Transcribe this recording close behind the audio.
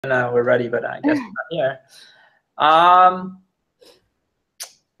We're ready, but I guess not here. Um,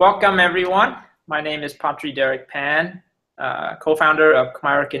 Welcome, everyone. My name is Patri Derek Pan, co-founder of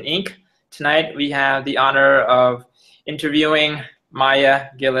Khmerican Inc. Tonight, we have the honor of interviewing Maya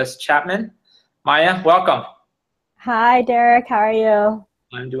Gilliss-Chapman. Maya, welcome. Hi, Derek. How are you?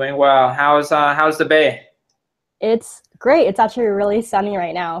 I'm doing well. How's the Bay? It's great. It's actually really sunny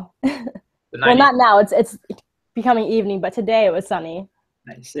right now. The Well, 90s? not now. It's becoming evening, but today it was sunny.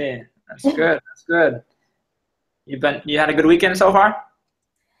 I see. That's good. That's good. You had a good weekend so far?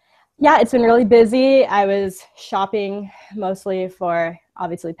 Yeah, it's been really busy. I was shopping mostly for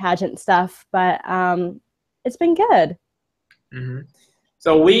obviously pageant stuff, but it's been good. Mm-hmm.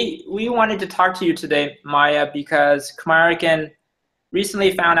 So we wanted to talk to you today, Maya, because Khmerican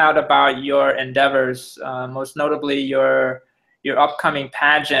recently found out about your endeavors, most notably your upcoming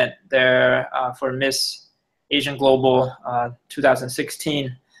pageant there for Miss Asian Global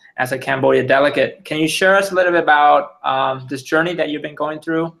 2016 as a Cambodia delegate. Can you share us a little bit about this journey that you've been going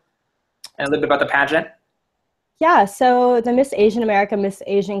through and a little bit about the pageant? Yeah, so the Miss Asian America, Miss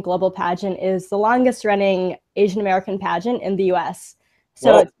Asian Global pageant is the longest running Asian American pageant in the US.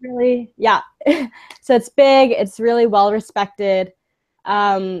 So Whoa. it's really, yeah, so it's big, it's really well respected.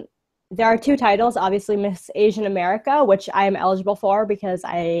 Um, there are two titles, obviously Miss Asian America, which I am eligible for because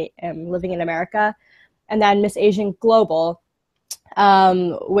I am living in America, and then Miss Asian Global,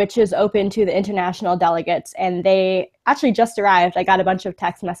 which is open to the international delegates. And they actually just arrived. I got a bunch of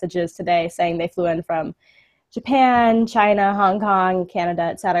text messages today saying they flew in from Japan, China, Hong Kong, Canada,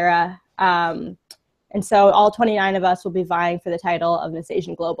 etc. And so all 29 of us will be vying for the title of Miss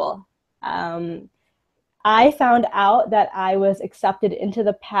Asian Global. I found out that I was accepted into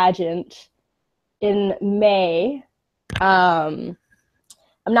the pageant in May. I'm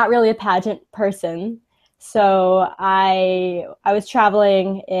not really a pageant person, so I was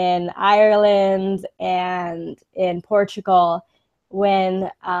traveling in Ireland and in Portugal when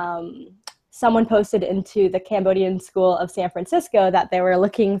someone posted into the Cambodian School of San Francisco that they were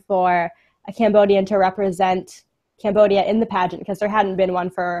looking for a Cambodian to represent Cambodia in the pageant because there hadn't been one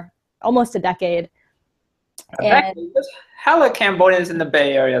for almost a decade. And there's hella Cambodians in the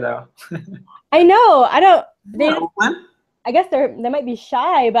Bay Area, though. I know. They, Yeah. I guess they might be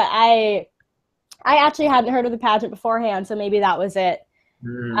shy, but I actually hadn't heard of the pageant beforehand, so maybe that was it.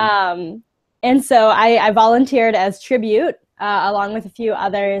 And so I volunteered as tribute along with a few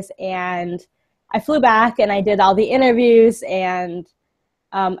others, and I flew back and I did all the interviews, and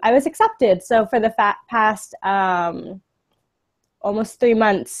I was accepted. So for the past almost 3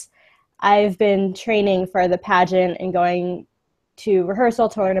 months, I've been training for the pageant and going to rehearsal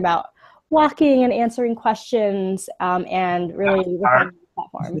to learn about walking and answering questions, and really refining the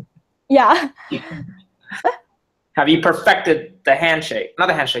platform. Yeah. Have you perfected the handshake? Not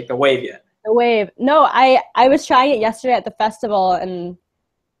the handshake, the wave yet? The wave. No, I was trying it yesterday at the festival, and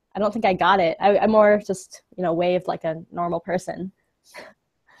I don't think I got it. I more just, waved like a normal person.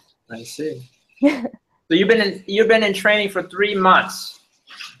 I see. So you've been in training for 3 months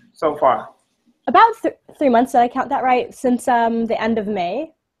so far. About 3 months, did I count that right? Since the end of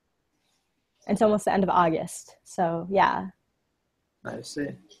May. And it's almost the end of August. So yeah. I see.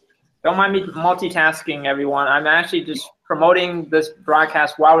 Don't mind me multitasking, everyone. I'm actually just promoting this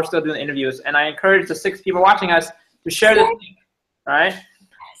broadcast while we're still doing interviews, and I encourage the 6 people watching us to share this link, right?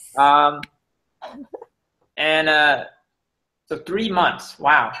 So 3 months.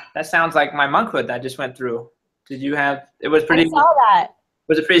 Wow, that sounds like my monkhood that I just went through. It was pretty. I saw that.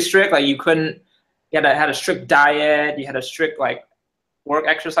 Was it pretty strict? Like you had a strict diet, you had a strict work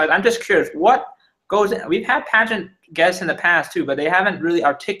exercise. I'm just curious, what goes in? We've had pageant guests in the past too, but they haven't really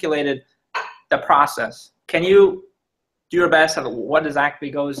articulated the process. Can you do your best of what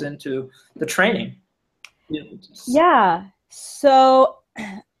exactly goes into the training? Yeah. So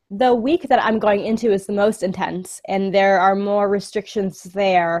the week that I'm going into is the most intense, and there are more restrictions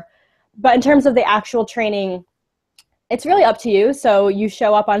there. But in terms of the actual training, it's really up to you. So you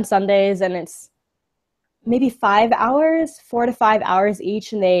show up on Sundays, and it's maybe 5 hours, 4 to 5 hours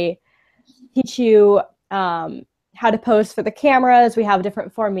each, and they teach you how to pose for the cameras. We have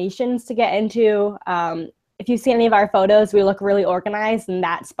different formations to get into. If you see any of our photos, we look really organized, and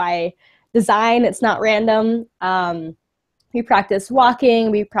that's by design. It's not random. We practice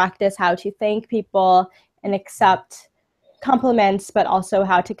walking. We practice how to thank people and accept compliments, but also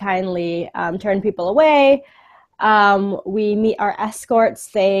how to kindly turn people away. We meet our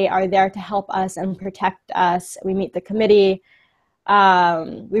escorts. They are there to help us and protect us. We meet the committee.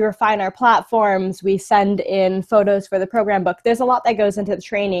 We refine our platforms. We send in photos for the program book. There's a lot that goes into the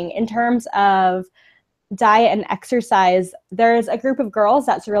training. In terms of diet and exercise, there's a group of girls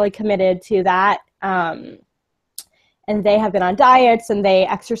that's really committed to that. And they have been on diets and they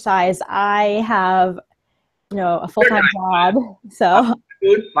exercise. I have, a full-time job. So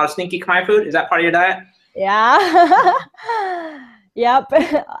food, a lot of stinky Khmer food. Is that part of your diet? Yeah. Yep.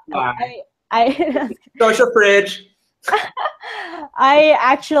 Social fridge.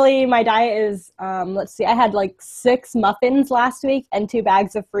 My diet is, let's see, I had like 6 muffins last week and 2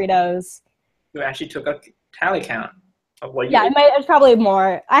 bags of Fritos. You actually took a tally count of what you ate. It's probably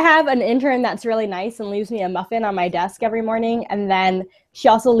more. I have an intern that's really nice and leaves me a muffin on my desk every morning. And then she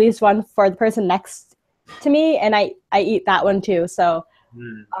also leaves one for the person next to me. And I eat that one too. So,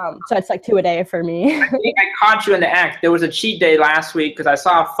 so it's like 2 a day for me. I think I caught you in the act. There was a cheat day last week because I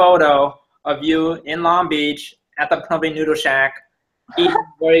saw a photo of you in Long Beach at the Phnom Penh Noodle Shack eating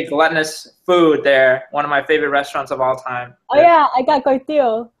very gluttonous food there. One of my favorite restaurants of all time. Oh yeah, I got goi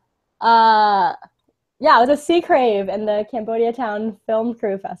teo. Yeah, it was a Sea Crave and the Cambodia Town Film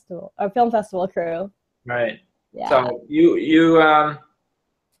Festival crew. Right. Yeah. So you're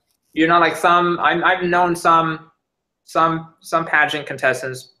not like some. I've known some pageant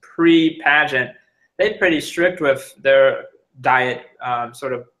contestants pre-pageant. They're pretty strict with their diet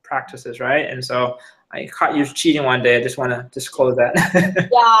sort of practices, right? And so I caught you cheating one day. I just want to disclose that.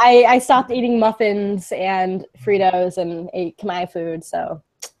 Yeah, I stopped eating muffins and Fritos and ate Khmer food. So.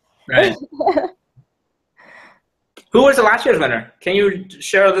 Right. Who was the last year's winner? Can you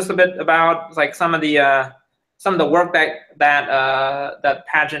share a little bit about like some of the work that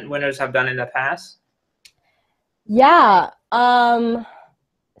pageant winners have done in the past? Yeah.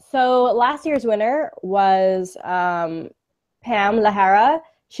 So last year's winner was Pam Lahara.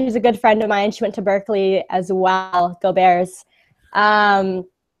 She's a good friend of mine. She went to Berkeley as well. Go Bears. And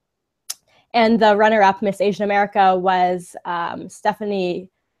the runner-up, Miss Asian America, was Stephanie,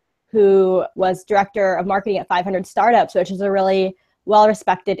 who was director of marketing at 500 Startups, which is a really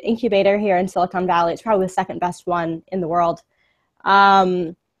well-respected incubator here in Silicon Valley. It's probably the second best one in the world.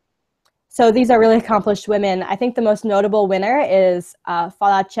 So these are really accomplished women. I think the most notable winner is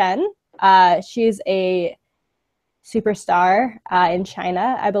Fala Chen. She's a superstar in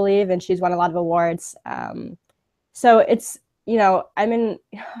China, I believe, and she's won a lot of awards. So it's, I'm in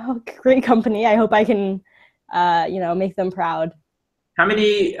a great company. I hope I can, make them proud. How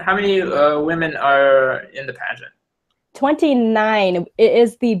many women are in the pageant? 29. It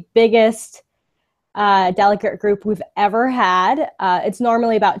is the biggest delegate group we've ever had. It's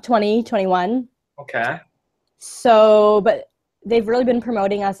normally about 20, 21. Okay. So, but they've really been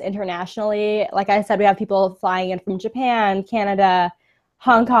promoting us internationally. Like I said, we have people flying in from Japan, Canada,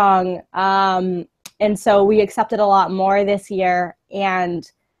 Hong Kong. And so we accepted a lot more this year. And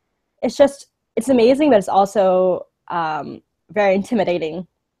it's amazing, but it's also very intimidating.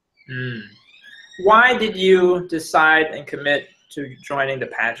 Why did you decide and commit to joining the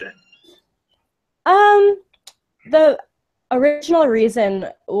pageant? The original reason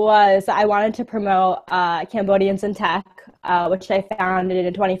was I wanted to promote Cambodians in tech, which I founded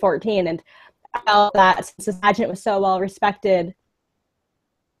in 2014. And I felt that since the pageant was so well respected,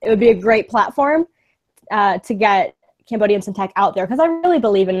 it would be a great platform to get Cambodians in tech out there, because I really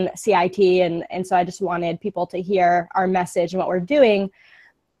believe in CIT, and so I just wanted people to hear our message and what we're doing.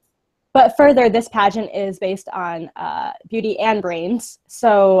 But further, this pageant is based on beauty and brains.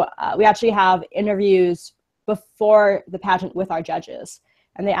 So we actually have interviews before the pageant with our judges,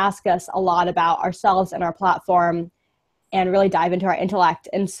 and they ask us a lot about ourselves and our platform and really dive into our intellect.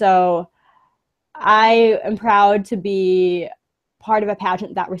 And so I am proud to be part of a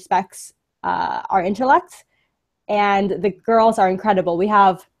pageant that respects our intellect. And the girls are incredible. We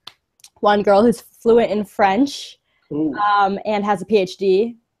have one girl who's fluent in French and has a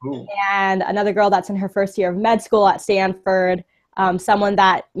PhD. Ooh. And another girl that's in her first year of med school at Stanford. Someone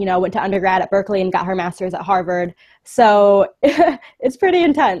that, went to undergrad at Berkeley and got her master's at Harvard. So it's pretty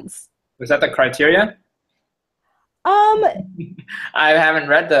intense. Was that the criteria? I haven't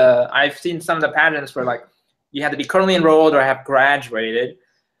read I've seen some of the pageants where like you had to be currently enrolled or have graduated.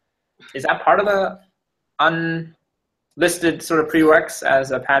 Is that part of the unlisted sort of prereqs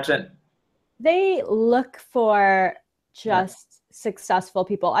as a pageant? They look for just successful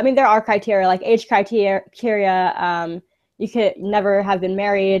people. I mean, there are criteria like age criteria. You could never have been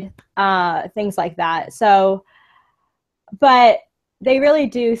married, things like that. So, but they really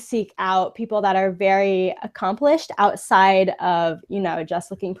do seek out people that are very accomplished outside of,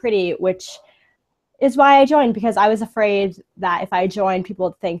 just looking pretty, which is why I joined, because I was afraid that if I joined, people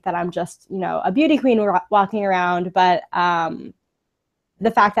would think that I'm just, a beauty queen walking around. But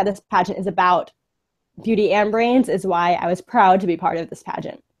the fact that this pageant is about beauty and brains is why I was proud to be part of this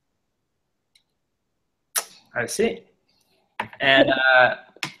pageant. I see. And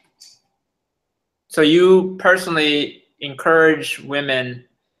so you personally encourage women,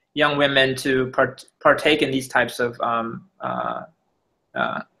 young women, to partake in these types of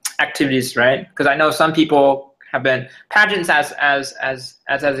activities, right? Because I know some people have been pageants as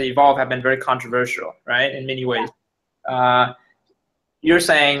they evolve have been very controversial, right? In many ways. You're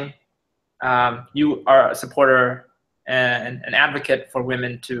saying you are a supporter and an advocate for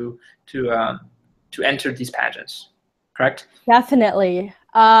women to enter these pageants, correct? Definitely.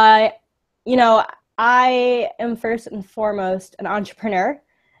 You know, I am first and foremost an entrepreneur.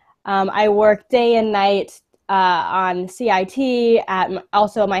 I work day and night on CIT at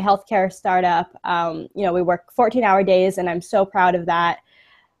also my healthcare startup. You know, we work 14-hour days, and I'm so proud of that.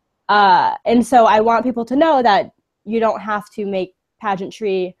 And so I want people to know that you don't have to make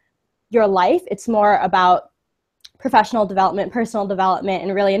pageantry your life. It's more about professional development, personal development,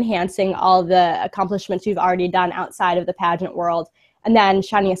 and really enhancing all the accomplishments you've already done outside of the pageant world, and then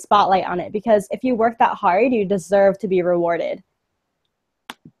shining a spotlight on it. Because if you work that hard, you deserve to be rewarded.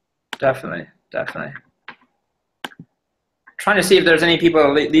 Definitely, definitely. Trying to see if there's any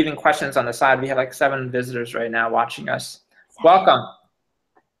people leaving questions on the side. We have like 7 visitors right now watching us. Welcome.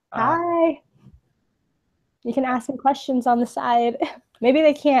 Hi. You can ask me questions on the side. Maybe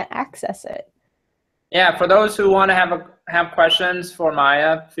they can't access it. Yeah, for those who want to have questions for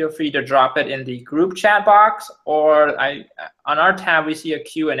Maya, feel free to drop it in the group chat box, or on our tab we see a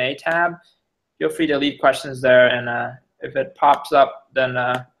Q&A tab. Feel free to leave questions there, and if it pops up, then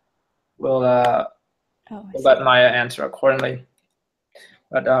we'll let Maya answer accordingly.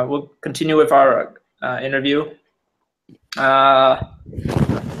 But we'll continue with our interview. So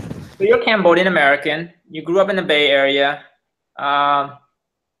you're Cambodian American. You grew up in the Bay Area.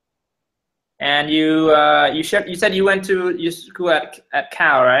 And you said you went to school at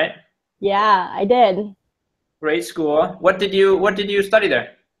Cal, right? Yeah, I did. Great school. What did you study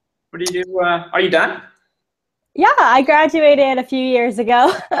there? What did you do? Are you done? Yeah, I graduated a few years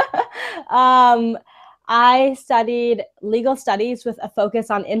ago. I studied legal studies with a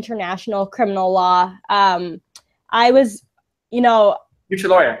focus on international criminal law. I was, future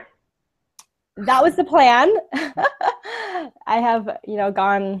lawyer. That was the plan. I have,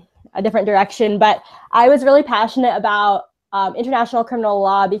 gone a different direction, but I was really passionate about international criminal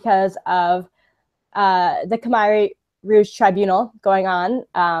law because of the Khmer Rouge Tribunal going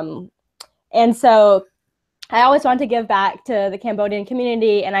on. And so I always wanted to give back to the Cambodian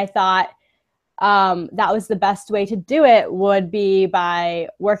community, and I thought that was the best way to do it would be by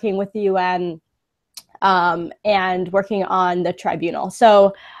working with the UN and working on the tribunal.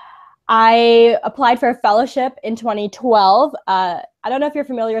 So I applied for a fellowship in 2012. I don't know if you're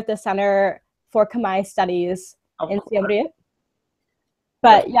familiar with the Center for Khmer Studies in Siem Reap.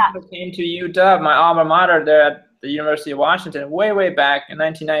 But yeah. I came to UW, my alma mater there at the University of Washington, way back in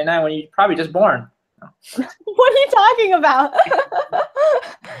 1999 when you were probably just born. What are you talking about?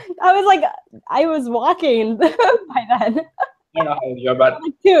 I was walking by then. I don't know how old you are, but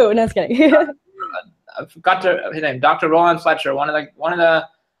like 2. No, just kidding. I forgot his name. Dr. Roland Fletcher,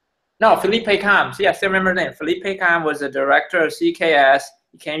 Philippe Peckham. See, I still remember his name. Philippe Peckham was the director of CKS.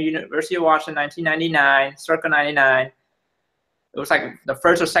 He came to University of Washington 1999, circa 99. It was like the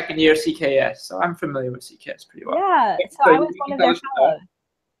first or second year CKS, so I'm familiar with CKS pretty well. Yeah, so I was one of their fellows.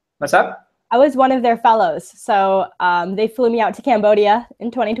 What's up? I was one of their fellows. So they flew me out to Cambodia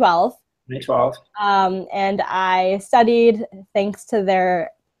in 2012. 2012. And I studied thanks to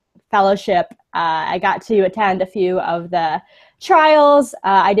their fellowship. I got to attend a few of the trials.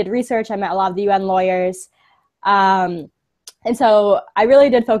 I did research. I met a lot of the UN lawyers. And so I really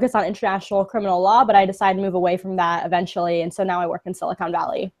did focus on international criminal law, but I decided to move away from that eventually. And so now I work in Silicon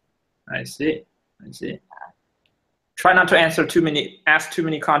Valley. I see. Try not to ask too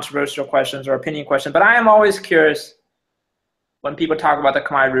many controversial questions or opinion questions, but I am always curious when people talk about the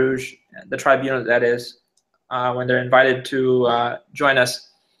Khmer Rouge, the tribunal that is, when they're invited to join us.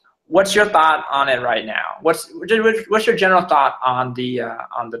 What's your thought on it right now? What's your general thought on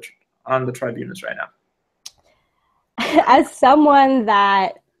the tribunals right now? As someone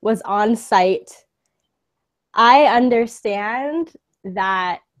that was on site, I understand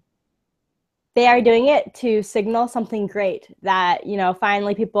that they are doing it to signal something great, that,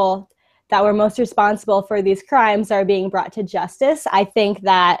 finally people that were most responsible for these crimes are being brought to justice. I think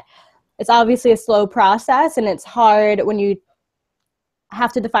that it's obviously a slow process, and it's hard when you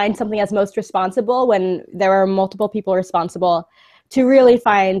have to define something as most responsible when there are multiple people responsible to really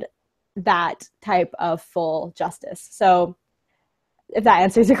find that type of full justice. So if that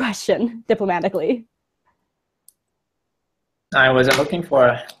answers your question diplomatically. I wasn't looking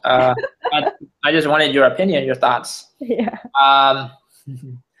for. I just wanted your opinion, your thoughts. Yeah.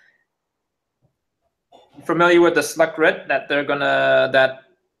 Familiar with the select writ that that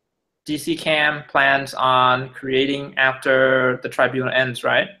DC-CAM plans on creating after the tribunal ends,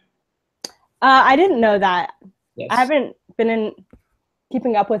 right? I didn't know that. Yes. I haven't been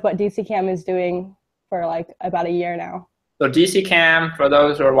keeping up with what DC-CAM is doing for like about a year now. So DC-CAM, for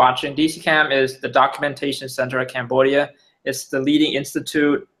those who are watching, DC-CAM is the Documentation Center of Cambodia. It's the leading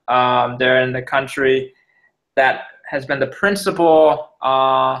institute there in the country that has been the principal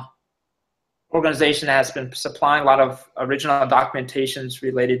organization that has been supplying a lot of original documentations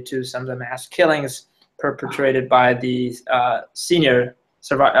related to some of the mass killings perpetrated by the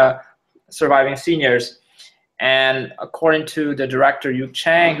surviving seniors. And according to the director, Yu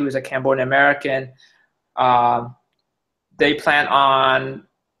Chang, who is a Cambodian American, they plan on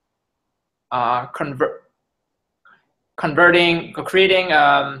creating, they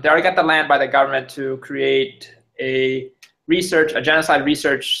already got the land by the government to create a genocide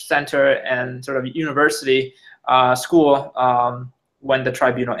research center and sort of university school when the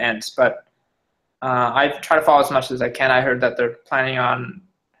tribunal ends. But I've tried to follow as much as I can. I heard that they're planning on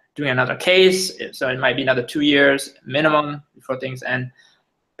doing another case, so it might be another 2 years minimum before things end.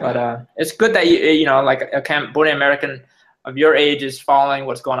 But it's good that you know, like a Cambodian American of your age is following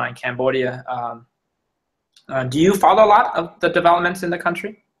what's going on in Cambodia. Do you follow a lot of the developments in the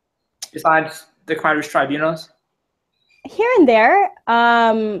country besides the Khmer Rouge tribunals? Here and there.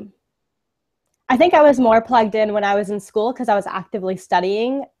 I think I was more plugged in when I was in school because I was actively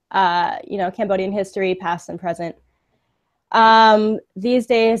studying, you know, Cambodian history, past and present. These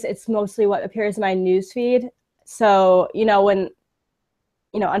days, it's mostly what appears in my newsfeed. So, you know, when,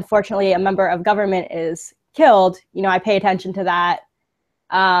 you know, unfortunately, a member of government is killed, you know, I pay attention to that,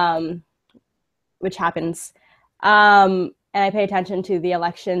 which happens. And I pay attention to the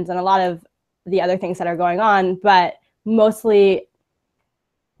elections and a lot of the other things that are going on, but mostly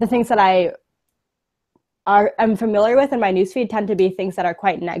the things that I'm familiar with in my newsfeed tend to be things that are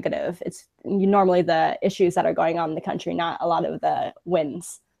quite negative. It's normally the issues that are going on in the country, not a lot of the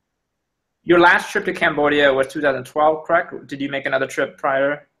wins. Your last trip to Cambodia was 2012, correct? Did you make another trip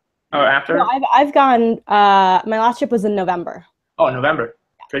prior or after? No, I've gone, my last trip was in November. Oh, November,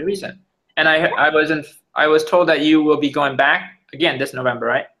 pretty recent. And I was told that you will be going back again this November,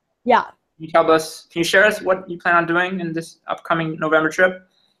 right? Yeah. Can you share us what you plan on doing in this upcoming November trip?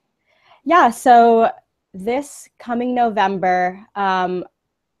 Yeah, so this coming November,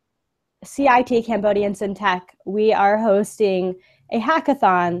 CIT, Cambodians in Tech, we are hosting a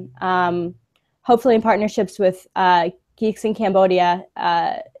hackathon, hopefully in partnerships with Geeks in Cambodia,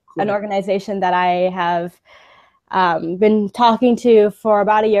 an organization that I have been talking to for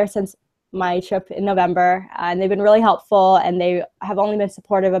about a year since my trip in November, and they've been really helpful, and they have only been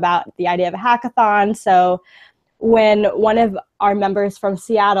supportive about the idea of a hackathon. So when one of our members from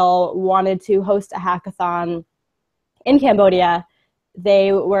Seattle wanted to host a hackathon in Cambodia,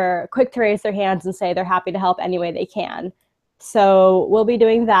 they were quick to raise their hands and say they're happy to help any way they can. So we'll be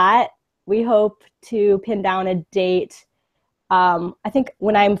doing that. We hope to pin down a date. I think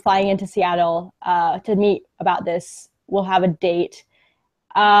when I'm flying into Seattle to meet about this, we'll have a date.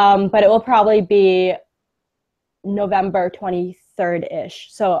 But it will probably be November 23rd-ish,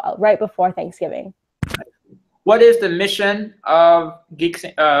 so right before Thanksgiving. What is the mission of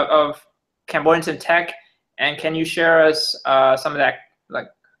of Cambodians in Tech, and can you share us some of that, like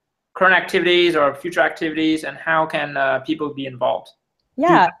current activities or future activities, and how can people be involved?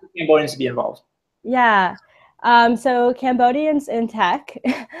 Yeah, Cambodians be involved. Yeah, so Cambodians in Tech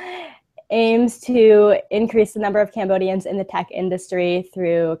aims to increase the number of Cambodians in the tech industry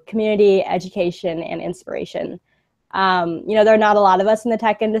through community, education, and inspiration. You know, there are not a lot of us in the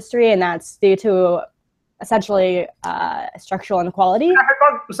tech industry, and that's due to essentially structural inequality.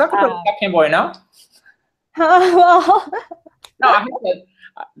 Cambodia, no? Well, no, I heard that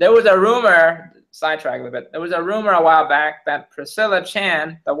there was a rumor, sidetrack a little bit, there was a rumor a while back that Priscilla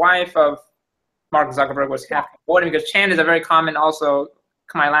Chan, the wife of Mark Zuckerberg, was half Cambodian, because Chan is a very common also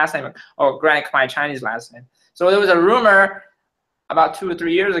Khmer last name, or granted Khmer Chinese last name. So there was a rumor about 2 or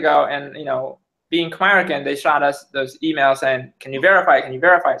 3 years ago, and you know, being Khmer, they shot us those emails saying, "Can you verify it? Can you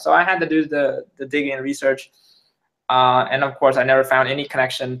verify it?" So I had to do the digging and research, and of course, I never found any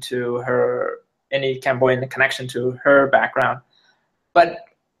connection to her, any Cambodian connection to her background. But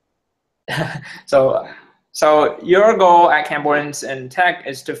so your goal at Cambodians in Tech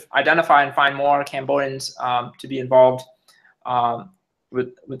is to identify and find more Cambodians to be involved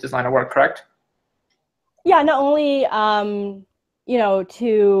with this line of work, correct? Yeah, not only you know,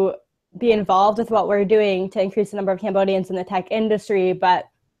 to be involved with what we're doing to increase the number of Cambodians in the tech industry, but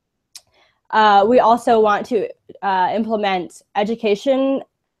we also want to implement educational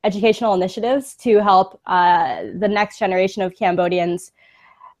initiatives to help the next generation of Cambodians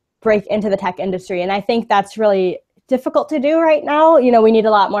break into the tech industry. And I think that's really difficult to do right now. You know, we need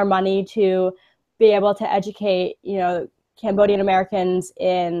a lot more money to be able to educate, you know, Cambodian Americans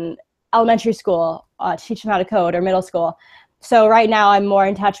in elementary school, to teach them how to code, or middle school. So right now I'm more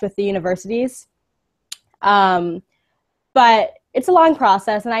in touch with the universities. But it's a long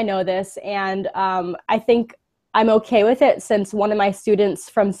process, and I know this, and I think I'm okay with it, since one of my students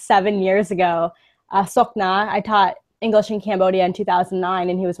from 7 years ago, Sokna, I taught English in Cambodia in 2009,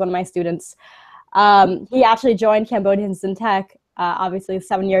 and he was one of my students. He actually joined Cambodians in Tech, obviously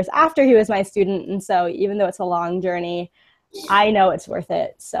 7 years after he was my student, and so even though it's a long journey, I know it's worth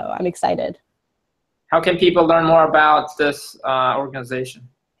it, so I'm excited. How can people learn more about this organization?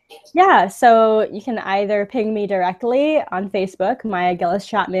 Yeah, so you can either ping me directly on Facebook, Maya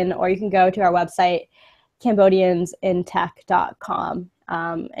Gilliss-Chapman, or you can go to our website, cambodiansintech.com,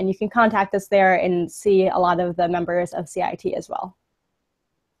 and you can contact us there and see a lot of the members of CIT as well.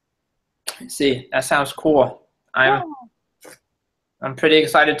 See, that sounds cool. I'm pretty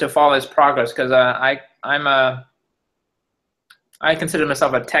excited to follow this progress, because I consider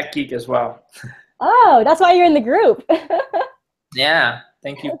myself a tech geek as well. Oh, that's why you're in the group. Yeah,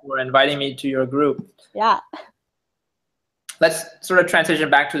 thank you for inviting me to your group. Yeah. Let's sort of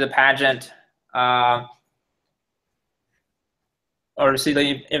transition back to the pageant, or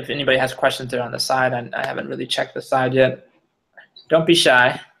see if anybody has questions there on the side. I haven't really checked the side yet. Don't be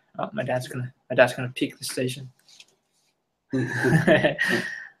shy. Oh, my dad's gonna peek the station. My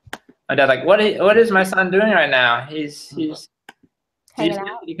dad's like, what is my son doing right now? He's hanging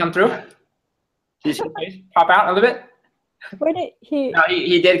out. Did he come through? Did he pop out a little bit? Where did he? No,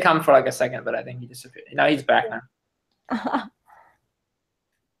 he did come for like a second, but I think he disappeared. No, he's back now.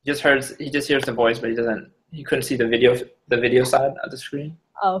 He just hears the voice, but he couldn't see the video side of the screen.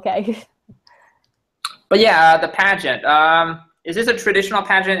 Oh, okay. But yeah, the pageant. Is this a traditional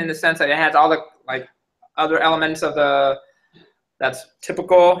pageant in the sense that it has all the like other elements of that's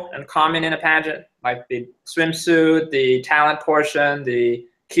typical and common in a pageant, like the swimsuit, the talent portion, the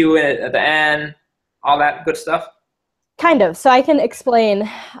cue at the end, all that good stuff? Kind of. So I can explain.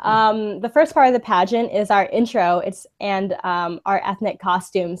 The first part of the pageant is our intro. And our ethnic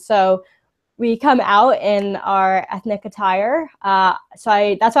costumes. So we come out in our ethnic attire. That's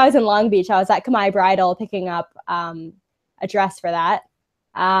why I was in Long Beach. I was at Khmer Bridal picking up a dress for that.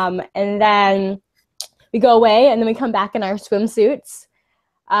 And then we go away, and then we come back in our swimsuits.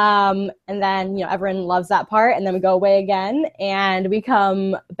 And then, you know, everyone loves that part. And then we go away again, and we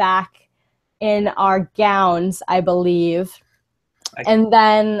come back in our gowns, I believe. Like and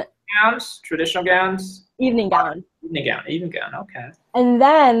then gowns, traditional gowns? Evening gown. Evening gown, okay. And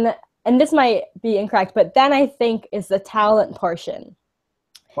then, and this might be incorrect, but then I think is the talent portion.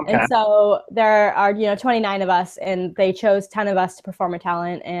 Okay. And so there are, you know, 29 of us, and they chose 10 of us to perform a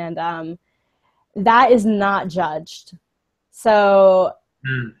talent, and that is not judged. So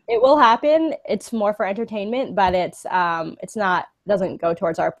it will happen. It's more for entertainment, but it's not, doesn't go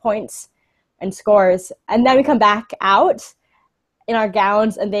towards our points and scores. And then we come back out in our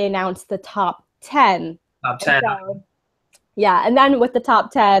gowns, and they announce the top 10. Top 10. So, yeah, and then with the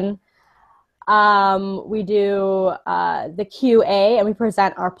top 10, we do the QA, and we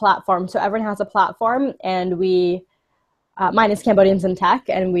present our platform. So everyone has a platform, and we, mine is Cambodians in Tech,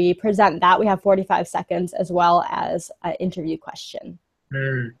 and we present that. We have 45 seconds as well as an interview question.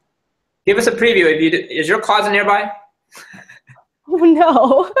 Give us a preview. Is your closet nearby? Oh,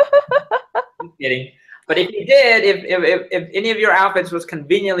 no. I'm kidding. But if you did, if any of your outfits was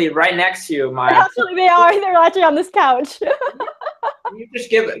conveniently right next to you, Maya. Actually, they are. They're actually on this couch. Can we just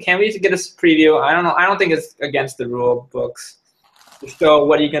get a preview? I don't know. I don't think it's against the rule books to show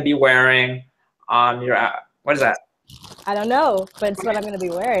what you're going to be wearing on your, what is that? I don't know, but it's what I'm going to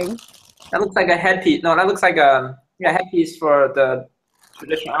be wearing. That looks like a headpiece. No, that looks like a headpiece for the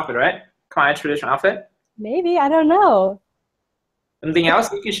traditional outfit, right? Khmer traditional outfit? Maybe. I don't know. Anything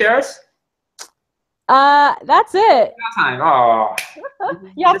else you can share us? That's it. Time. Oh.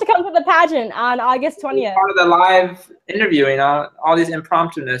 You have to come to the pageant on August 20th. Part of the live interview, you know, all these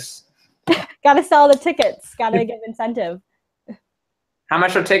impromptu-ness. Gotta sell the tickets. Gotta give incentive. How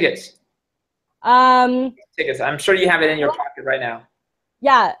much are tickets? Tickets. I'm sure you have it in your pocket right now.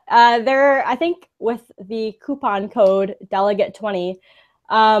 Yeah. They're, I think with the coupon code Delegate 20,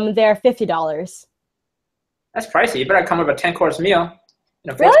 they're $50. That's pricey. You better come with a 10-course meal.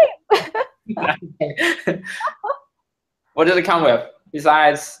 Really? What does it come with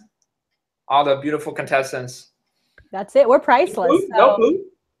besides all the beautiful contestants. That's it. We're priceless. No food?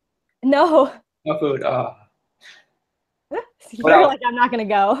 No. No food. Oh. You're like, I'm not going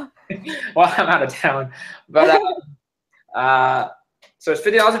to go. Well, I'm out of town. But so it's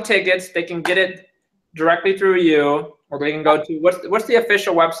 $50 of tickets. They can get it directly through you, or they can go to, what's the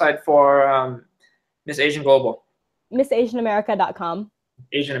official website for Miss Asian Global? MissAsianAmerica.com.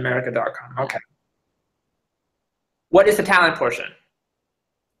 AsianAmerica.com. Okay. What is the talent portion?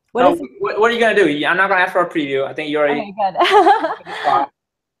 What are you going to do? I'm not going to ask for a preview. I think you already. Okay, good.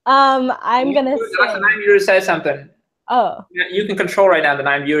 I'm going to say. 9 viewers said something. Oh. You can control right now the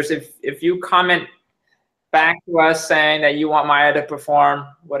 9 viewers. If you comment back to us saying that you want Maya to perform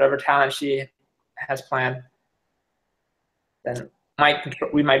whatever talent she has planned, then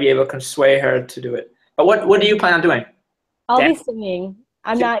we might be able to sway her to do it. But what do you plan on doing? I'll be singing.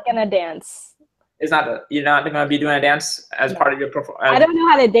 I'm not going to dance. You're not going to be doing a dance as part of your performance? I don't know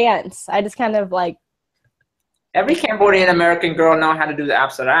how to dance. I just kind of like. Every Cambodian American girl know how to do the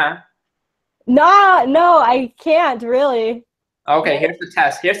apsara. No, I can't really. Okay, here's the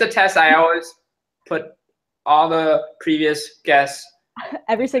test. Here's the test I always put all the previous guests.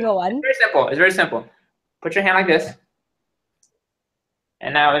 Every single one? It's very simple. It's very simple. Put your hand like this.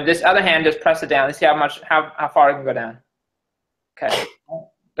 And now in this other hand, just press it down. Let's see how far it can go down. Okay.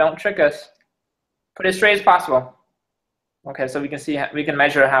 Don't trick us. Put it as straight as possible. Okay, so we can see, we can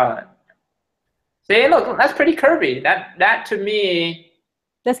measure how. See, look, that's pretty curvy. That to me.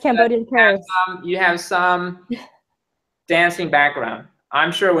 That's Cambodian curves. You have some dancing background.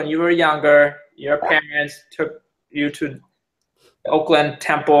 I'm sure when you were younger, your parents took you to the Oakland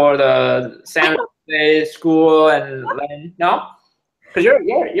Temple or the San Jose school and no, because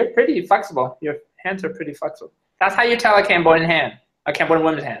you're pretty flexible. Your hands are pretty flexible. That's how you tell a Cambodian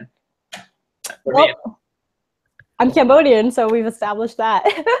woman's hand. Well, I'm Cambodian, so we've established that.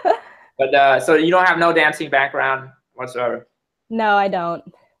 But so you don't have no dancing background whatsoever? No, I don't.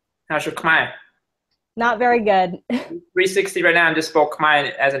 How's your Khmer? Not very good. 360 right now and just spoke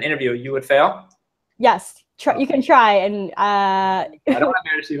Khmer as an interview. You would fail? Yes. You can try. And I don't want to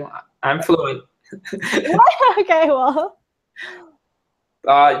embarrass you. I'm fluent. Okay, well.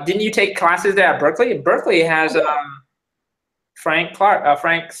 Didn't you take classes there at Berkeley? Berkeley has Frank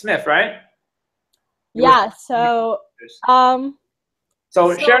Smith, right? Yeah, so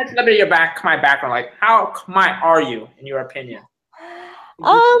so share a little bit of your Khmer background. Like, how Khmer are you, in your opinion?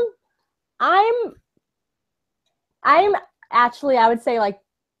 I'm actually, I would say, like,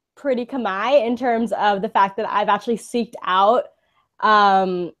 pretty Khmer in terms of the fact that I've actually seeked out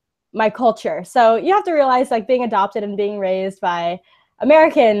my culture. So you have to realize, like, being adopted and being raised by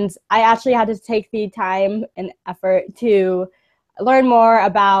Americans, I actually had to take the time and effort to learn more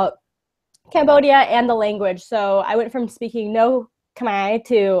about Cambodia and the language. So I went from speaking no Khmer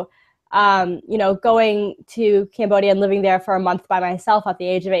to going to Cambodia and living there for a month by myself at the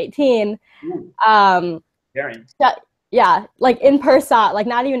age of 18. Yeah, like in Pursat, like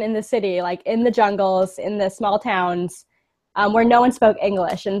not even in the city, like in the jungles, in the small towns where no one spoke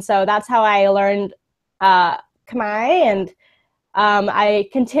English. And so that's how I learned Khmer, and I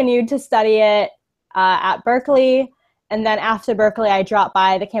continued to study it at Berkeley. And then after Berkeley, I dropped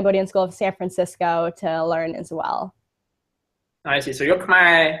by the Cambodian School of San Francisco to learn as well. I see. So you're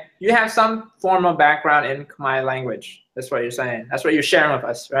Khmer, you have some formal background in Khmer language. That's what you're saying. That's what you're sharing with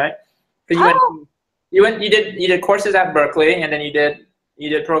us, right? Because you did courses at Berkeley, and then you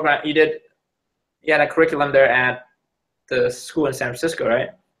had a curriculum there at the school in San Francisco, right?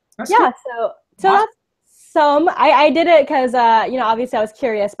 That's yeah. Cool. So that's some. I did it because obviously I was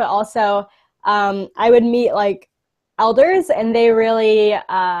curious, but also I would meet like elders, and they really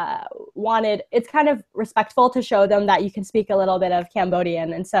wanted, it's kind of respectful to show them that you can speak a little bit of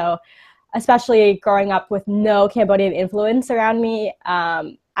Cambodian. And so especially growing up with no Cambodian influence around me,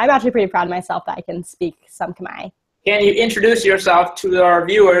 I'm actually pretty proud of myself that I can speak some Khmer. Can you introduce yourself to our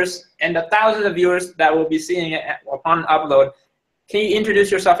viewers and the thousands of viewers that will be seeing it upon upload? Can you introduce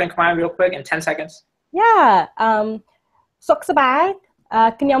yourself in Khmer real quick in 10 seconds? Yeah. Sok Sabai,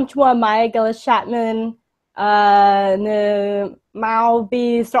 Knyom Chua Mai Gilliss-Chapman, Mau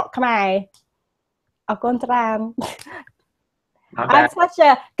Bi Sok Khmer. I'm such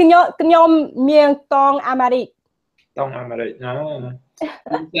a Knyom Mieng Tong Amarik. Tong Amarik. No.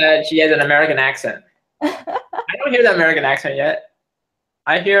 She has an American accent. I don't hear the American accent yet.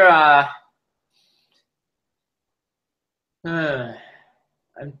 I hear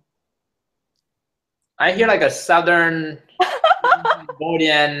I hear like a southern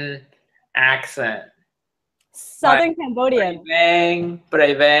Cambodian accent. Southern like, Cambodian.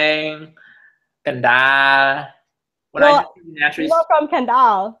 Kandal. You're from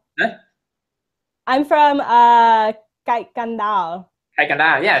Kandal. Huh? I'm from Kaikandao.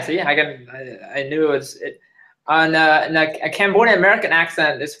 Haganah, yeah. See, I knew on a Cambodian American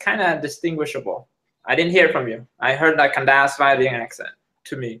accent. It's kind of distinguishable. I didn't hear it from you. I heard like Kanda Smiling accent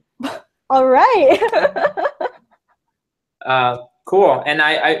to me. All right. Cool. And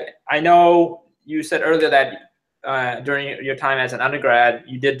I know you said earlier that during your time as an undergrad,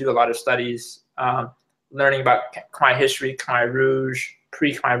 you did do a lot of studies, learning about Khmer history, Khmer Rouge,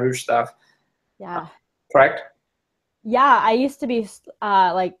 pre-Khmer Rouge stuff. Yeah. Correct? Yeah, I used to be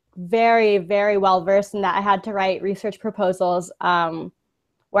like very, very well versed in that. I had to write research proposals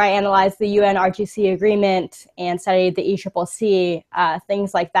where I analyzed the UN RGC agreement and studied the ECCC,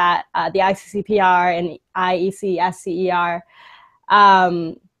 things like that, the ICCPR and IECSCER.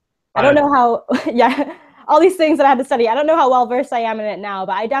 I don't know how, yeah, all these things that I had to study. I don't know how well versed I am in it now,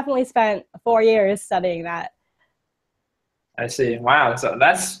 but I definitely spent 4 years studying that. I see. Wow. So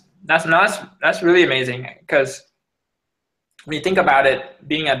that's really amazing, because when you think about it,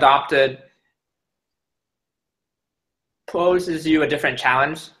 being adopted poses you a different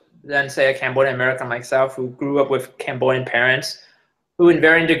challenge than, say, a Cambodian American like myself who grew up with Cambodian parents who in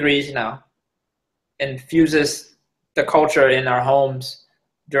varying degrees, infuses the culture in our homes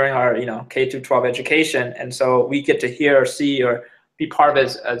during our, K through 12 education. And so we get to hear or see or be part of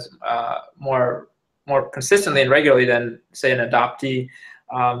it as more consistently and regularly than, say, an adoptee.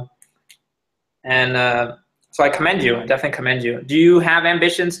 So I commend you. I definitely commend you. Do you have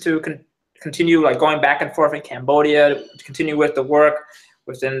ambitions to continue like going back and forth in Cambodia, to continue with the work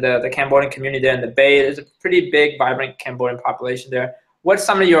within the Cambodian community there in the Bay? There's a pretty big, vibrant Cambodian population there. What's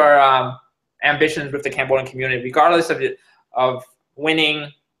some of your ambitions with the Cambodian community, regardless of winning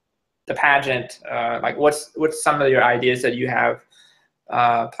the pageant? Like what's some of your ideas that you have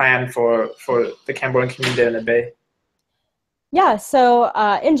planned for the Cambodian community in the Bay? Yeah, so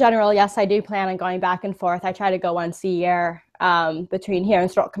in general, yes, I do plan on going back and forth. I try to go once a year between here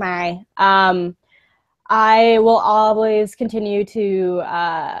and Srot Khmer. I will always continue to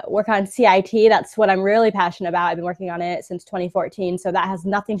work on CIT. That's what I'm really passionate about. I've been working on it since 2014, so that has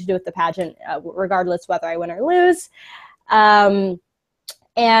nothing to do with the pageant, regardless whether I win or lose.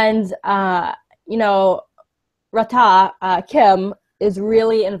 Rata, Kim, is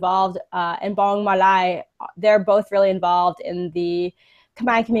really involved, and Bong Malai, they're both really involved in the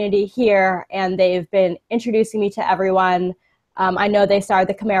Khmer community here, and they've been introducing me to everyone. I know they started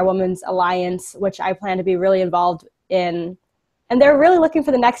the Khmer Women's Alliance, which I plan to be really involved in. And they're really looking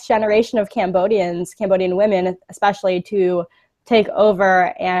for the next generation of Cambodian women, especially, to take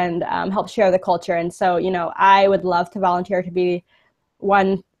over and help share the culture. And so, I would love to volunteer to be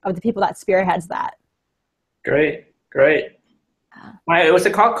one of the people that spearheads that. Great. What's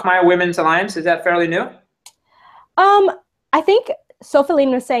it called? Khmer Women's Alliance? Is that fairly new? I think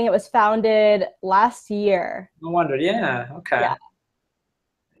Sopheline was saying it was founded last year. No wonder. Yeah. Okay. Yeah.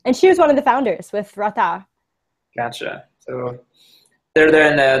 And she was one of the founders with Rata. Gotcha. So they're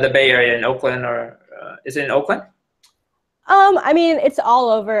there in the Bay Area, in Oakland, or is it in Oakland? I mean, it's all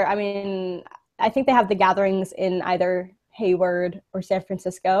over. I mean, I think they have the gatherings in either Hayward or San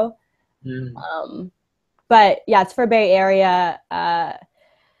Francisco. But yeah, it's for Bay Area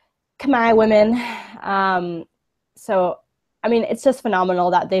Khmer women. So, I mean, it's just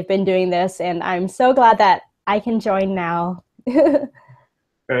phenomenal that they've been doing this, and I'm so glad that I can join now.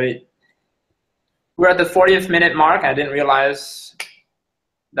 Great. We're at the 40th minute mark. I didn't realize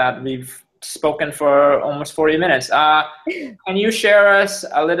that we've spoken for almost 40 minutes. Can you share us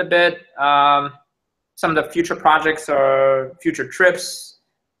a little bit some of the future projects or future trips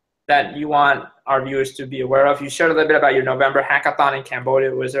that you want our viewers to be aware of? You shared a little bit about your November hackathon in Cambodia.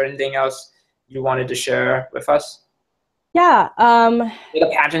 Was there anything else you wanted to share with us? Yeah. The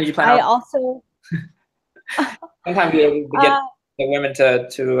pageant you plan on? I also... Sometimes we get the women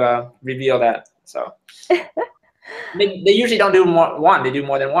to reveal that. So they usually don't do one. They do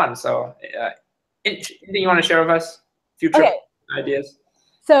more than one. So anything you want to share with us? Future ideas?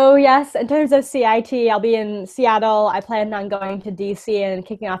 So yes, in terms of CIT, I'll be in Seattle. I plan on going to DC and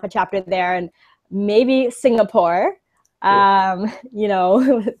kicking off a chapter there, and maybe Singapore. Some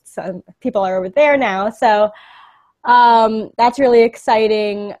people are over there now. So that's really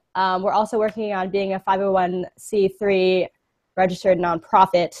exciting. We're also working on being a 501c3 registered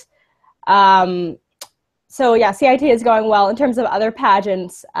nonprofit. So yeah, CIT is going well. In terms of other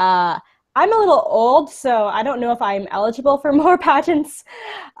pageants, I'm a little old, so I don't know if I'm eligible for more pageants.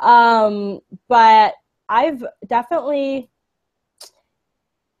 But I've definitely,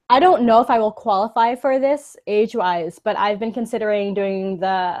 I don't know if I will qualify for this age-wise, but I've been considering doing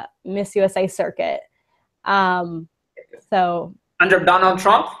the Miss USA circuit. So under Donald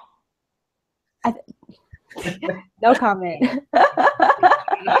Trump? No comment.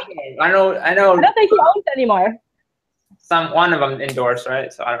 I know. I don't think he owns it anymore. One of them endorsed,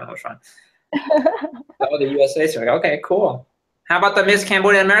 right? So I don't know which one. Oh, the USA circuit. Okay, cool. How about the Miss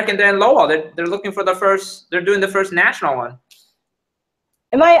Cambodian American there in Lowell? They're looking for the first. They're doing the first national one.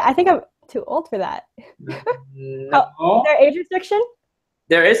 I think I'm too old for that. No. Oh, is there age restriction?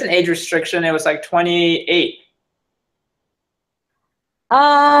 There is an age restriction. It was like 28.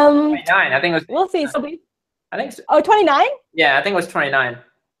 29. I think it was. We'll see. So I think. So. Oh, 29? Yeah, I think it was 29.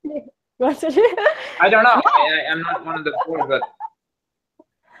 I don't know. Yeah. I'm not one of the board, but.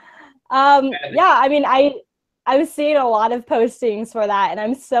 Yeah, I mean, I was seeing a lot of postings for that, and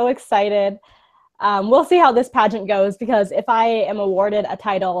I'm so excited. We'll see how this pageant goes, because if I am awarded a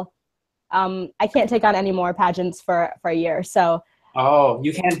title, I can't take on any more pageants for a year. So. Oh,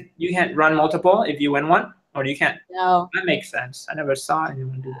 you can't run multiple if you win one, or you can't. No. That makes sense. I never saw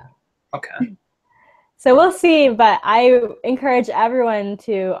anyone do that. Okay. So we'll see, but I encourage everyone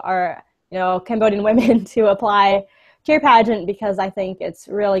Cambodian women to apply to your pageant, because I think it's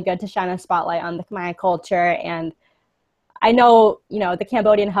really good to shine a spotlight on the Khmer culture. And I know, the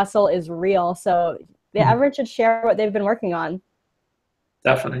Cambodian hustle is real, so everyone should share what they've been working on.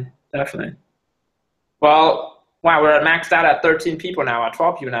 Definitely. Well, wow, we're maxed out at 13 people now, at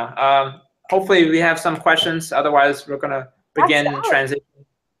 12 people now. Hopefully we have some questions. Otherwise, we're going to begin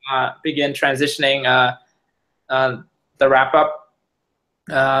transitioning the wrap up.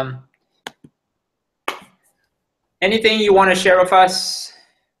 Anything you want to share with us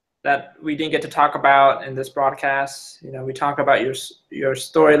that we didn't get to talk about in this broadcast? We talked about your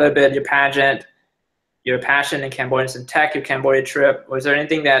story a little bit, your pageant, your passion in Cambodians in tech, your Cambodia trip. Was there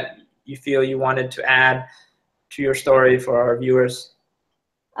anything that you feel you wanted to add to your story for our viewers?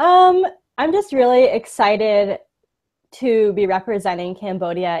 I'm just really excited to be representing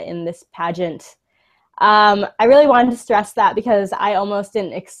Cambodia in this pageant. I really wanted to stress that, because I almost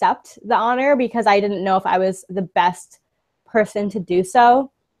didn't accept the honor because I didn't know if I was the best person to do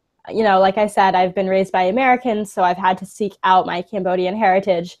so. Like I said, I've been raised by Americans, so I've had to seek out my Cambodian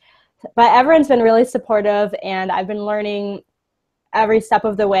heritage. But everyone's been really supportive, and I've been learning every step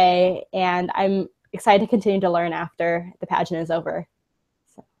of the way, and I'm excited to continue to learn after the pageant is over.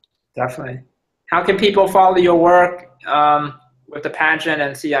 So. Definitely. How can people follow your work with the pageant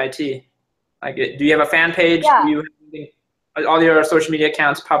and CIT? Like, do you have a fan page? Yeah. Do you have all your social media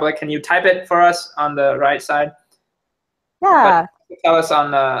accounts public? Can you type it for us on the right side? Yeah. Tell us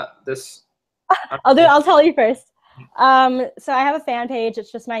on this. I'll tell you first. So I have a fan page.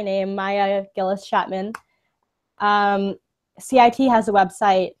 It's just my name, Maya Gilliss-Chapman. CIT has a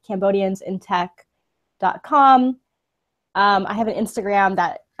website, cambodiansintech.com. I have an Instagram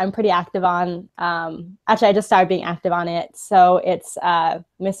that I'm pretty active on. Actually, I just started being active on it. So it's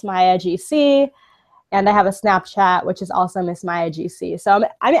Miss Maya GC. And I have a Snapchat, which is also Miss Maya GC. So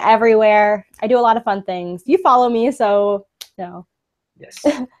I'm everywhere. I do a lot of fun things. You follow me, so, Yes.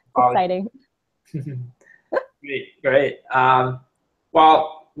 Exciting. Great.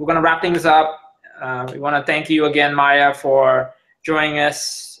 Well, we're going to wrap things up. We want to thank you again, Maya, for joining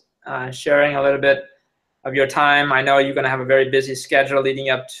us, sharing a little bit of your time. I know you're going to have a very busy schedule leading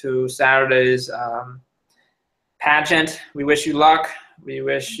up to Saturday's pageant. We wish you luck. We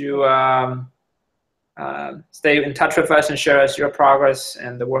wish you stay in touch with us and share us your progress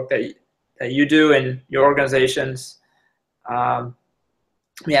and the work that you do in your organizations.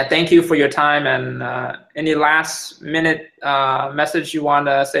 Yeah, thank you for your time. And any last minute message you want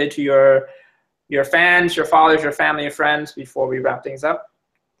to say to your fans, your followers, your family, your friends before we wrap things up?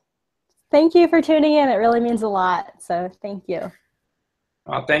 Thank you for tuning in. It really means a lot. So thank you.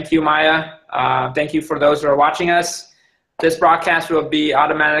 Well, thank you, Maya. Thank you for those who are watching us. This broadcast will be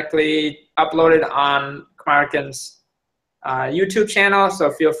automatically uploaded on Khmericken's YouTube channel,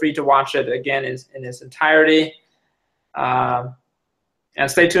 so feel free to watch it again in its entirety. And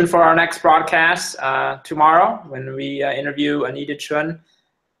stay tuned for our next broadcast tomorrow when we interview Anita Chun,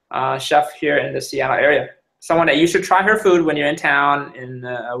 chef here in the Seattle area. Someone that you should try her food when you're in town in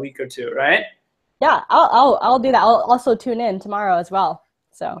a week or two, right? Yeah, I'll do that. I'll also tune in tomorrow as well.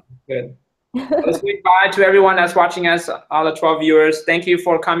 So good. Let's say bye to everyone that's watching us, all the 12 viewers. Thank you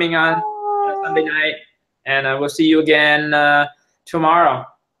for coming on Sunday night, and we'll see you again tomorrow.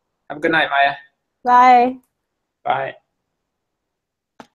 Have a good night, Maya. Bye. Bye.